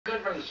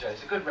ratio.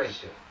 It's a good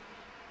ratio.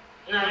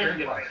 No, it's a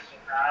good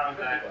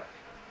ratio.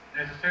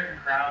 There's a certain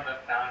crowd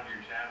that found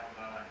your channel,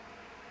 though,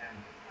 and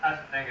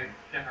that's the thing. It's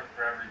different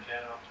for every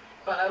channel.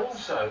 But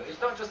also, it's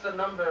not just the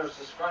number of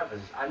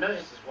subscribers. I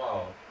noticed as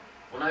well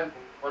when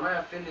I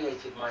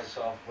affiliated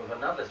myself with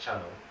another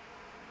channel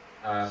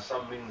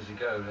some moons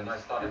ago, and I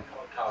started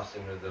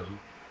podcasting with them.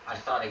 I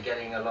started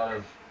getting a lot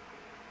of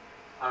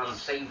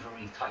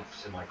unsavory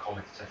types in my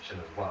comment section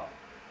as well.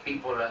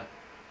 People that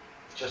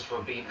just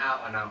were being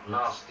out and out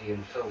nasty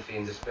and filthy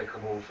and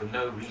despicable for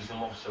no reason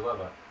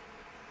whatsoever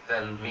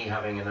than me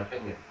having an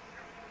opinion.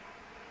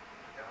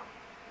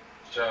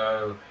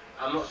 So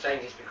I'm not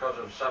saying it's because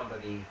of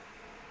somebody,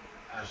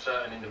 a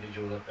certain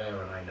individual that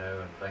Bear and I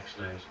know and Vex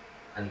knows,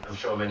 and I'm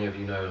sure many of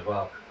you know as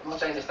well. I'm not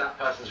saying it's that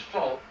person's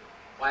fault.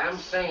 I am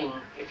saying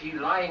if you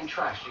lie in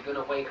trash, you're going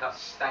to wake up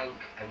stank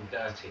and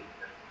dirty.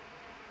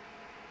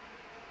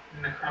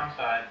 In the crumb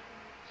side.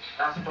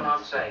 That's what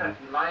I'm saying. If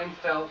you lie in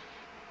filth,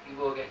 you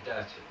will get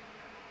dirty.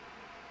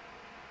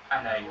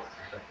 I know.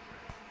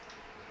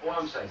 All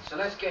I'm saying. So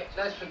let's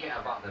forget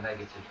about the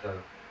negatives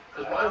though.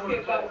 Because what Let's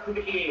get back to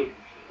the huge.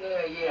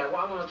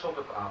 what I want to talk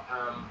about,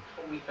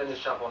 before we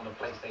finish up on the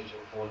PlayStation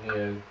 4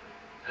 Neo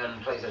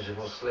and PlayStation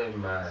 4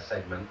 Slim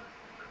segment,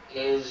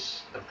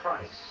 is the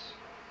price.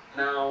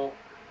 Now,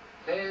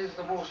 there's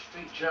the Wall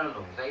Street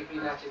Journal. They've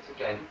been at it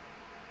again.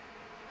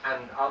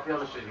 And I'll be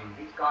honest with you,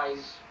 these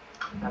guys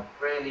have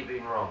rarely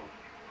been wrong.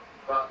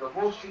 But the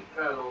Wall Street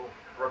Journal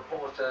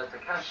reporter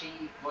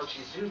Takashi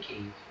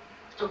Mochizuki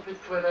took to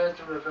Twitter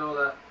to reveal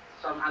that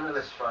some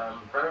analyst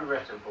firm, very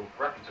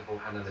reputable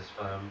analyst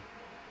firm,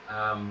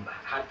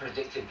 had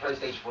predicted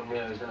PlayStation 4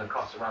 Neo is going to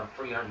cost around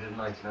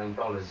 $399,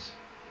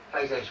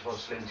 PlayStation 4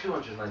 Slim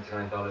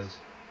 $299.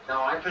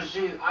 Now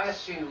I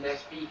assume they're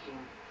speaking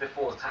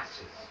before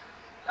taxes.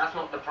 That's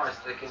not the price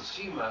to the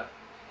consumer.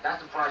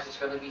 That's the price that's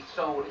going to be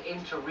sold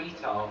into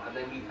retail, and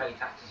then you pay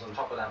taxes on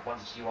top of that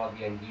once you are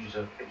the end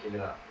user picking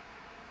it up.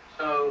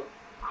 So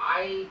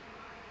I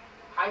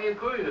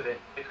agree with it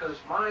because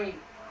my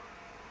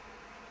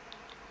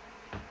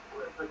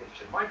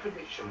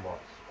prediction was,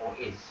 or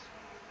is,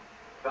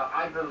 that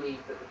I believe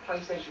that the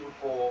PlayStation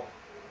 4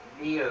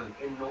 Neo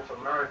in North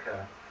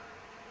America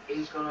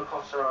is going to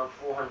cost around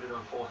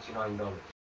 $449.